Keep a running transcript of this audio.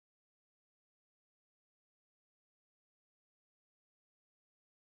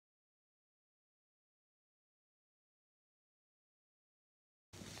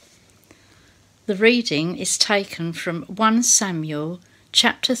The reading is taken from 1 Samuel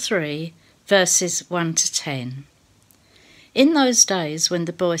chapter 3, verses 1 to 10. In those days when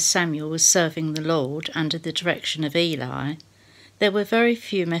the boy Samuel was serving the Lord under the direction of Eli, there were very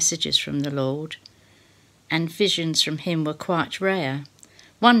few messages from the Lord, and visions from him were quite rare.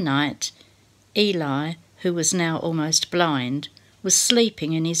 One night, Eli, who was now almost blind, was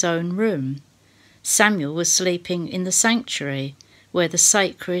sleeping in his own room. Samuel was sleeping in the sanctuary, where the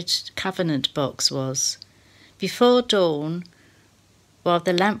sacred covenant box was. Before dawn, while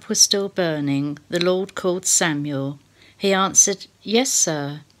the lamp was still burning, the Lord called Samuel. He answered, "Yes,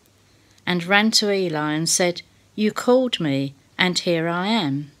 sir," and ran to Eli and said, "You called me, and here I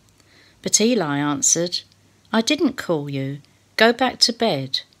am." But Eli answered, "I didn't call you. Go back to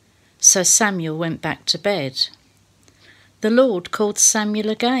bed." So Samuel went back to bed. The Lord called Samuel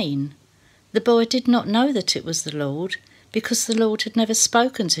again. The boy did not know that it was the Lord, because the Lord had never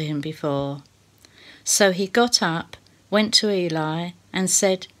spoken to him before. So he got up, went to Eli, and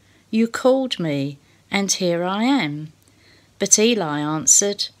said, "You called me, and here I am." But Eli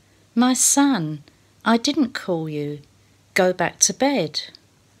answered, "My son, I didn't call you. Go back to bed."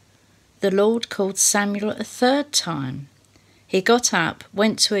 The Lord called Samuel a third time. He got up,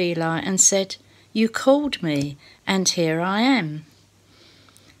 went to Eli, and said, "You called me, and here I am."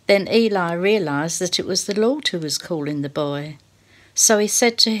 Then Eli realized that it was the Lord who was calling the boy. So he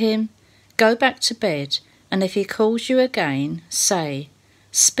said to him, "Go back to bed, and if he calls you again, say,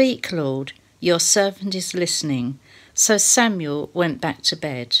 'Speak, Lord, your servant is listening.'" So Samuel went back to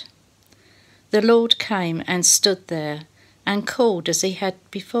bed. The Lord came and stood there and called as he had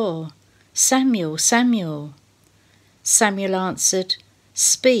before, "Samuel, Samuel." Samuel answered,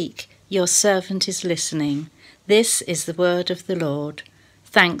 "Speak, your servant is listening." This is the word of the Lord.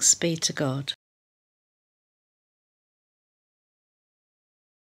 Thanks be to God.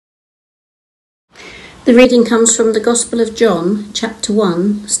 The reading comes from the Gospel of John, chapter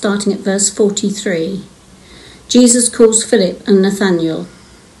 1, starting at verse 43. Jesus calls Philip and Nathanael.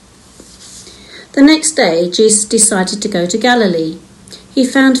 The next day, Jesus decided to go to Galilee. He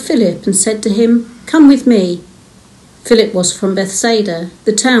found Philip and said to him, "Come with me." Philip was from Bethsaida,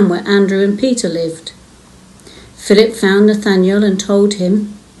 the town where Andrew and Peter lived. Philip found Nathanael and told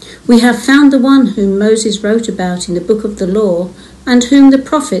him, "We have found the one whom Moses wrote about in the book of the law, and whom the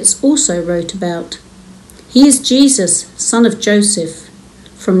prophets also wrote about. He is Jesus, son of Joseph,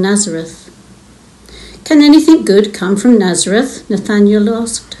 from Nazareth." "Can anything good come from Nazareth?" Nathanael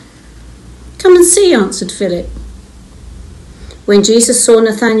asked. "Come and see," answered Philip. When Jesus saw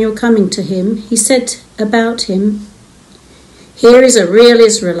Nathanael coming to him, he said about him, "Here is a real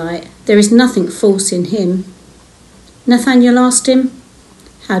Israelite. There is nothing false in him." Nathanael asked him,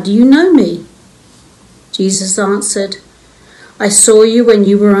 "How do you know me?" Jesus answered, "I saw you when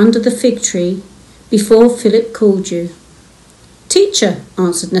you were under the fig tree, before Philip called you." "Teacher,"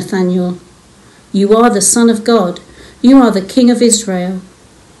 answered Nathanael, "you are the Son of God. You are the King of Israel."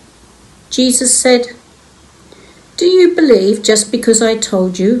 Jesus said, "Do you believe just because I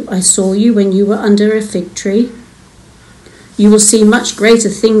told you I saw you when you were under a fig tree? You will see much greater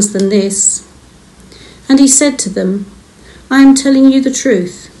things than this." And he said to them, "I am telling you the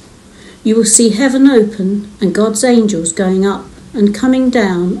truth. You will see heaven open and God's angels going up and coming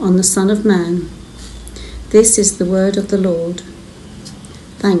down on the Son of Man." This is the word of the Lord.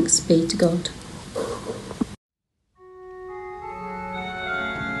 Thanks be to God.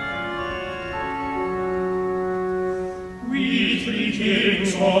 We three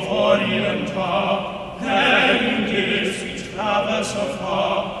kings of Orient are, having gifts which traverse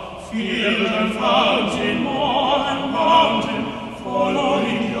afar, field and fountain, moor and mountain,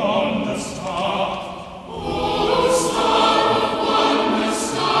 following yonder star. O star of wonder,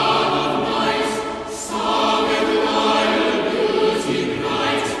 star of light, star with royal beauty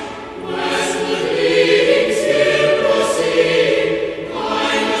bright, westward leading still proceed,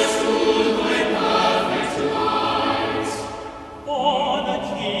 guide us to thy perfect light. Born a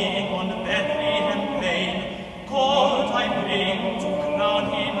king on Bethlehem plain, God I bring to crown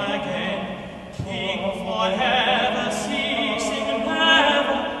him again, King forever.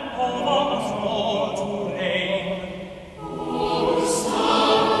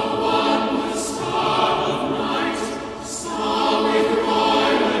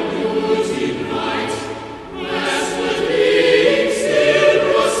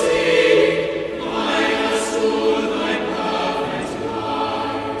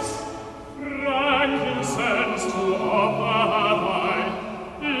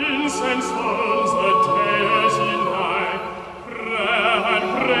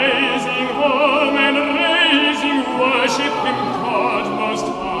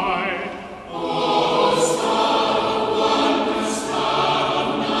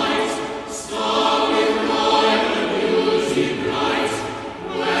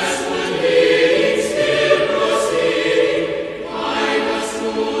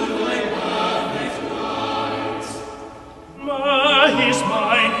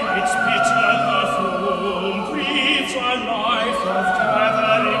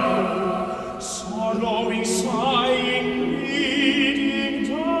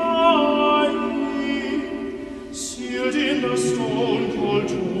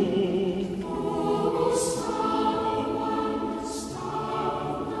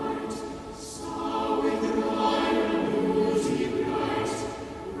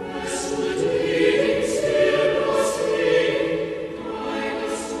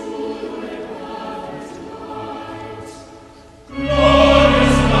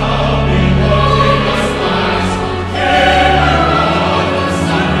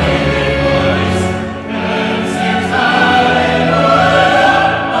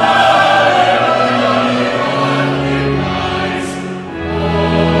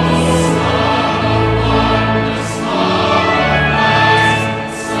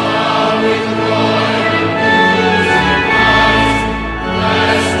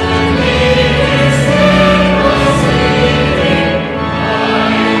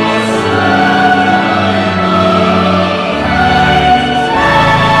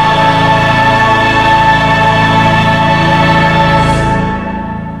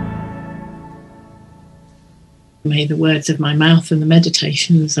 May the words of my mouth and the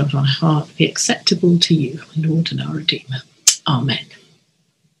meditations of my heart be acceptable to you, Lord and our Redeemer. Amen.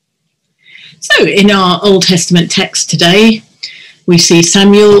 So in our Old Testament text today, we see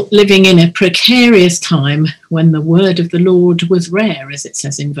Samuel living in a precarious time when the word of the Lord was rare, as it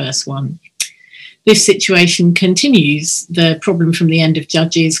says in verse 1. This situation continues the problem from the end of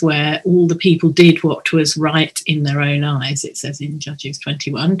Judges, where all the people did what was right in their own eyes, it says in Judges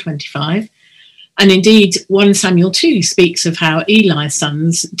 21:25. And indeed, 1 Samuel 2 speaks of how Eli's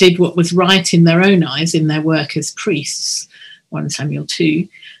sons did what was right in their own eyes in their work as priests, 1 Samuel 2.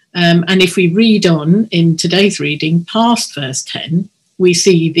 And if we read on in today's reading past verse 10, we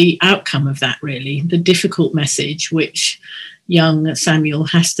see the outcome of that, really, the difficult message which young Samuel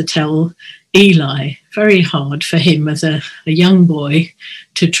has to tell Eli. Very hard for him as a young boy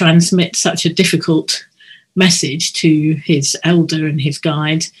to transmit such a difficult message to his elder and his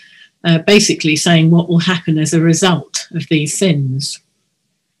guide, basically saying what will happen as a result of these sins.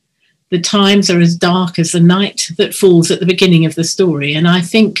 The times are as dark as the night that falls at the beginning of the story, and I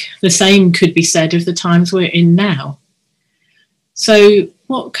think the same could be said of the times we're in now. So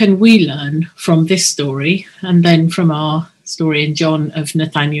what can we learn from this story and then from our story in John of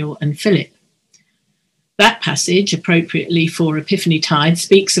Nathanael and Philip? That passage, appropriately for Epiphany Tide,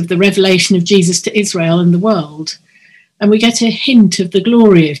 speaks of the revelation of Jesus to Israel and the world. And we get a hint of the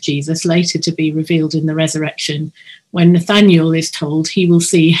glory of Jesus later to be revealed in the resurrection, when Nathanael is told he will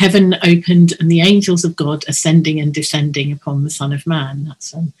see heaven opened and the angels of God ascending and descending upon the Son of Man.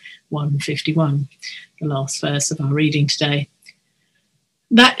 That's 151, the last verse of our reading today.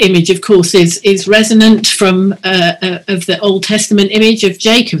 That image, of course, is resonant from of the Old Testament image of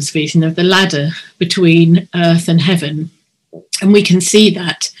Jacob's vision of the ladder between earth and heaven. And we can see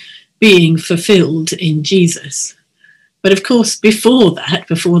that being fulfilled in Jesus. But of course, before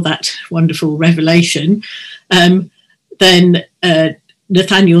that wonderful revelation, then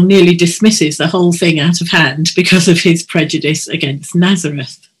Nathanael nearly dismisses the whole thing out of hand because of his prejudice against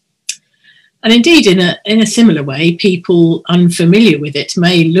Nazareth. And indeed, in a similar way, people unfamiliar with it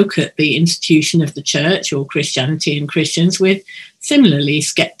may look at the institution of the church or Christianity and Christians with similarly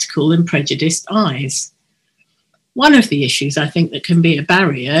sceptical and prejudiced eyes. One of the issues I think that can be a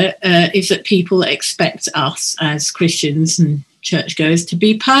barrier is that people expect us as Christians and churchgoers to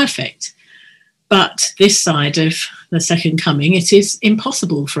be perfect. But this side of the second coming, it is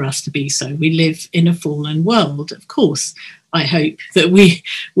impossible for us to be so. We live in a fallen world. Of course, I hope that we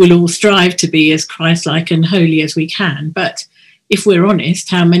will all strive to be as Christ-like and holy as we can. But if we're honest,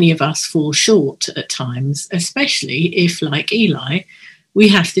 how many of us fall short at times, especially if, like Eli, we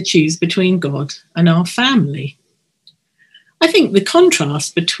have to choose between God and our family? I think the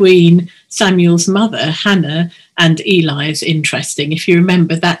contrast between Samuel's mother, Hannah, and Eli is interesting. If you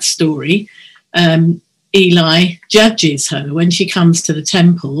remember that story, Eli judges her when she comes to the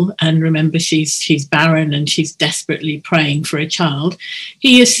temple, and remember she's barren and she's desperately praying for a child.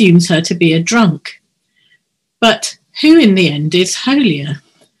 He assumes her to be a drunk. But who in the end is holier?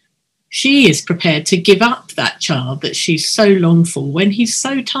 She is prepared to give up that child that she's so longed for when he's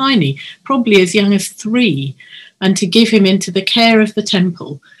so tiny, probably as young as 3, and to give him into the care of the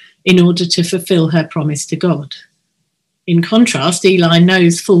temple in order to fulfill her promise to God. In contrast, Eli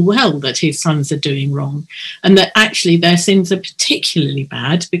knows full well that his sons are doing wrong and that actually their sins are particularly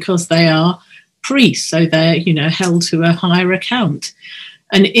bad because they are priests, so they're, held to a higher account.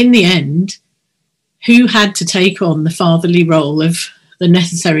 And in the end, who had to take on the fatherly role of the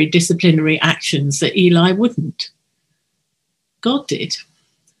necessary disciplinary actions that Eli wouldn't? God did.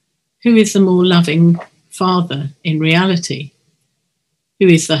 Who is the more loving father in reality? Who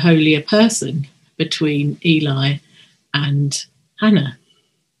is the holier person between Eli and Hannah?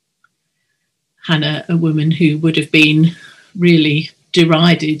 Hannah, a woman who would have been really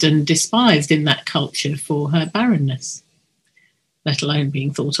derided and despised in that culture for her barrenness, let alone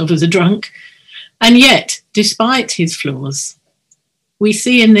being thought of as a drunk. And yet, despite his flaws, we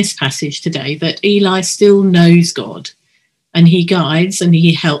see in this passage today that Eli still knows God, and he guides and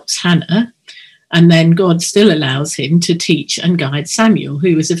he helps Hannah. And then God still allows him to teach and guide Samuel,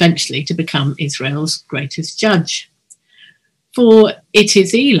 who was eventually to become Israel's greatest judge. For it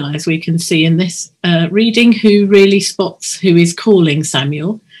is Eli, as we can see in this reading, who really spots who is calling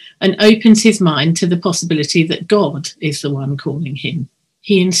Samuel and opens his mind to the possibility that God is the one calling him.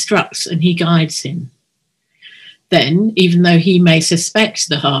 He instructs and he guides him. Then, even though he may suspect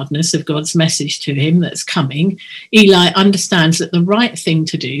the hardness of God's message to him that's coming, Eli understands that the right thing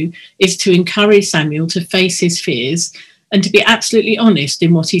to do is to encourage Samuel to face his fears and to be absolutely honest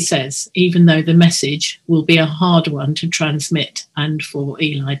in what he says, even though the message will be a hard one to transmit and for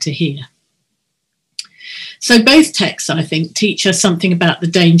Eli to hear. So both texts, I think, teach us something about the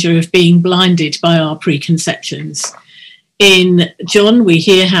danger of being blinded by our preconceptions. In John, we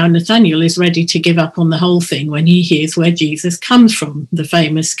hear how Nathanael is ready to give up on the whole thing when he hears where Jesus comes from, the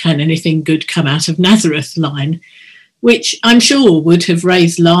famous "can anything good come out of Nazareth" line, which I'm sure would have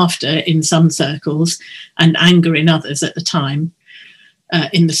raised laughter in some circles and anger in others at the time.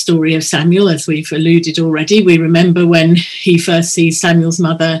 In the story of Samuel, as we've alluded already, we remember when he first sees Samuel's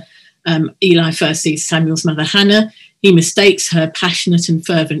mother, Eli first sees Samuel's mother Hannah, he mistakes her passionate and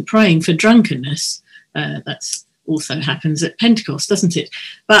fervent praying for drunkenness. That's also happens at Pentecost, doesn't it?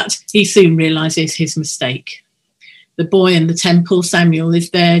 But he soon realizes his mistake. The boy in the temple, Samuel,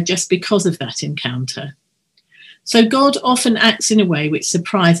 is there just because of that encounter. So God often acts in a way which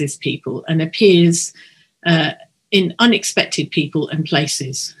surprises people and appears in unexpected people and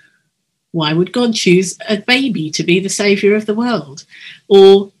places. Why would God choose a baby to be the saviour of the world?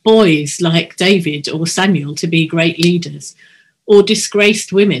 Or boys like David or Samuel to be great leaders? Or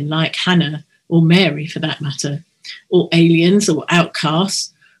disgraced women like Hannah or Mary, for that matter? Or aliens or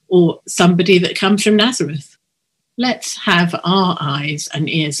outcasts, or somebody that comes from Nazareth? Let's have our eyes and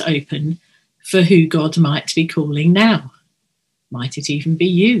ears open for who God might be calling now. Might it even be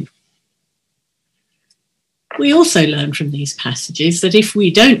you? We also learn from these passages that if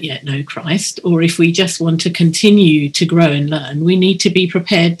we don't yet know Christ, or if we just want to continue to grow and learn, we need to be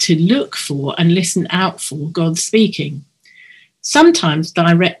prepared to look for and listen out for God speaking, sometimes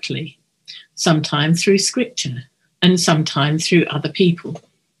directly, sometimes through scripture, and sometimes through other people.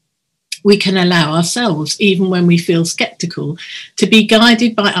 We can allow ourselves, even when we feel sceptical, to be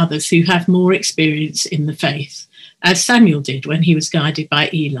guided by others who have more experience in the faith, as Samuel did when he was guided by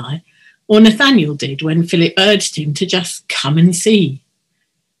Eli, or Nathanael did when Philip urged him to just come and see.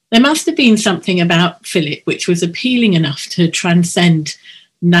 There must have been something about Philip which was appealing enough to transcend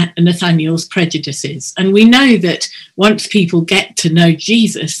Nathanael's prejudices. And we know that once people get to know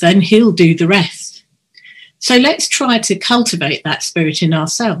Jesus, then he'll do the rest. So let's try to cultivate that spirit in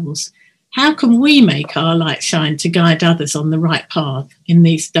ourselves. How can we make our light shine to guide others on the right path in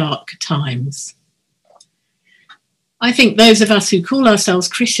these dark times? I think those of us who call ourselves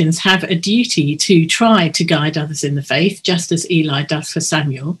Christians have a duty to try to guide others in the faith, just as Eli does for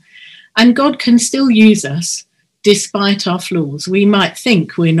Samuel. And God can still use us despite our flaws. We might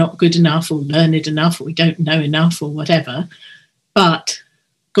think we're not good enough or learned enough or we don't know enough or whatever, but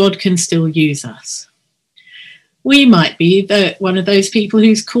God can still use us. We might be one of those people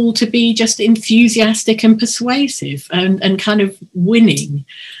who's called to be just enthusiastic and persuasive and kind of winning,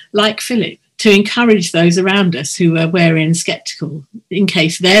 like Philip, to encourage those around us who are wary and sceptical, in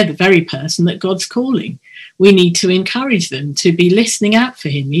case they're the very person that God's calling. We need to encourage them to be listening out for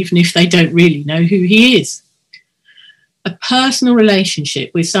him, even if they don't really know who he is. A personal relationship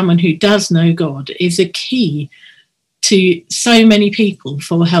with someone who does know God is a key to so many people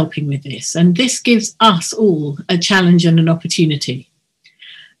for helping with this. And this gives us all a challenge and an opportunity.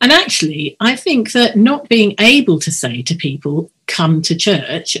 And actually, I think that not being able to say to people, come to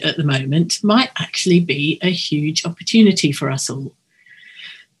church at the moment, might actually be a huge opportunity for us all.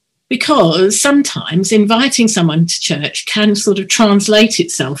 Because sometimes inviting someone to church can sort of translate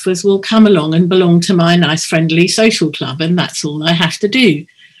itself as, well, come along and belong to my nice, friendly social club, and that's all I have to do.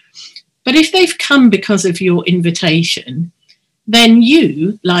 But if they've come because of your invitation, then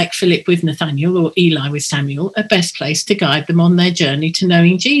you, like Philip with Nathanael or Eli with Samuel, are best placed to guide them on their journey to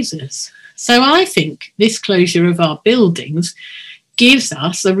knowing Jesus. So I think this closure of our buildings gives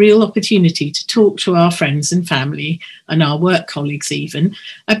us a real opportunity to talk to our friends and family and our work colleagues even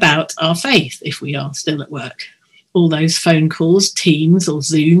about our faith if we are still at work. All those phone calls, Teams or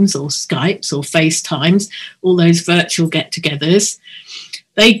Zooms or Skypes or FaceTimes, all those virtual get-togethers,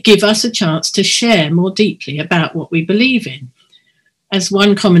 they give us a chance to share more deeply about what we believe in. As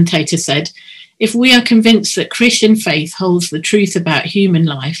one commentator said, if we are convinced that Christian faith holds the truth about human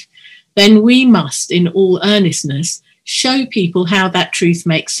life, then we must, in all earnestness, show people how that truth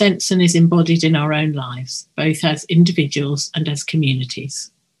makes sense and is embodied in our own lives, both as individuals and as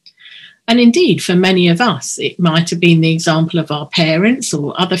communities. And indeed, for many of us, it might have been the example of our parents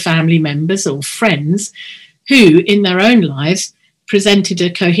or other family members or friends who, in their own lives, presented a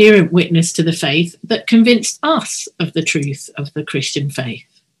coherent witness to the faith that convinced us of the truth of the Christian faith.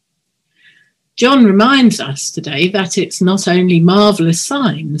 John reminds us today that it's not only marvellous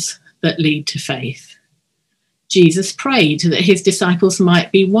signs that lead to faith. Jesus prayed that his disciples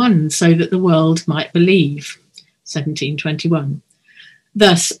might be one so that the world might believe, 17:21.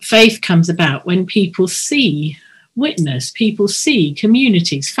 Thus, faith comes about when people see, witness, people see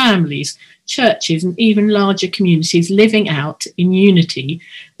communities, families, churches, and even larger communities living out in unity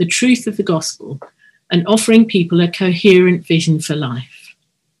the truth of the gospel and offering people a coherent vision for life.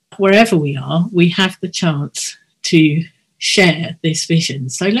 Wherever we are, we have the chance to share this vision.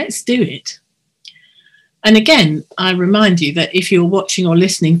 So let's do it. And again, I remind you that if you're watching or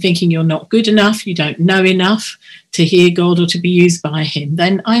listening thinking you're not good enough, you don't know enough to hear God or to be used by him,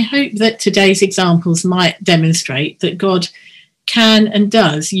 then I hope that today's examples might demonstrate that God can and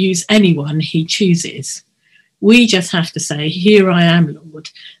does use anyone he chooses. We just have to say, "Here I am, Lord,"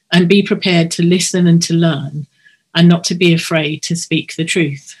 and be prepared to listen and to learn, and not to be afraid to speak the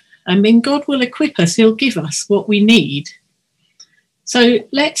truth. And then God will equip us, he'll give us what we need. So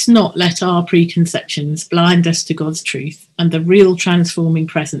let's not let our preconceptions blind us to God's truth and the real transforming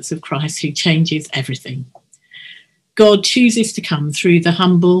presence of Christ who changes everything. God chooses to come through the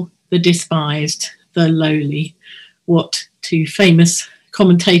humble, the despised, the lowly, what two famous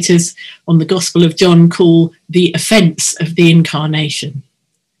commentators on the Gospel of John call the offence of the incarnation.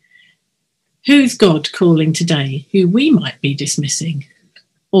 Who's God calling today who we might be dismissing,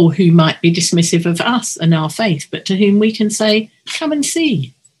 or who might be dismissive of us and our faith, but to whom we can say, "Come and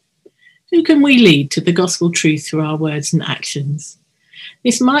see"? Who can we lead to the gospel truth through our words and actions?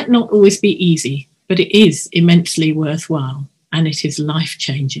 This might not always be easy, but it is immensely worthwhile, and it is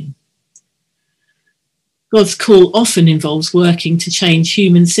life-changing. God's call often involves working to change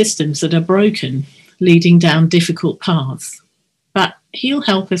human systems that are broken, leading down difficult paths, but he'll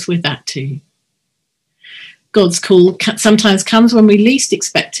help us with that too. God's call sometimes comes when we least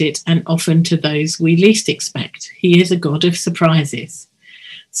expect it, and often to those we least expect. He is a God of surprises.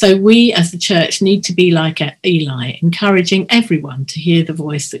 So we as the church need to be like Eli, encouraging everyone to hear the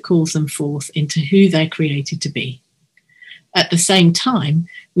voice that calls them forth into who they're created to be. At the same time,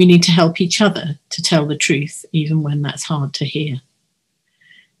 we need to help each other to tell the truth, even when that's hard to hear.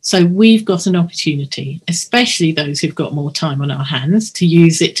 So we've got an opportunity, especially those who've got more time on our hands, to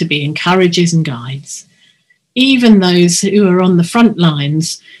use it to be encouragers and guides. Even those who are on the front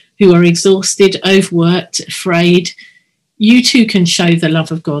lines, who are exhausted, overworked, afraid, you too can show the love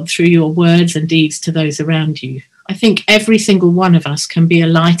of God through your words and deeds to those around you. I think every single one of us can be a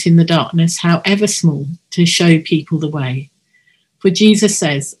light in the darkness, however small, to show people the way. For Jesus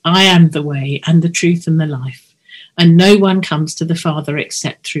says, "I am the way and the truth and the life, and no one comes to the Father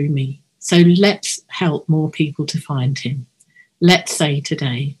except through me." So let's help more people to find him. Let's say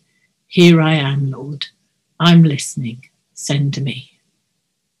today, "Here I am, Lord. I'm listening. Send me."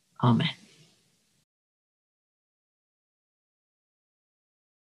 Amen.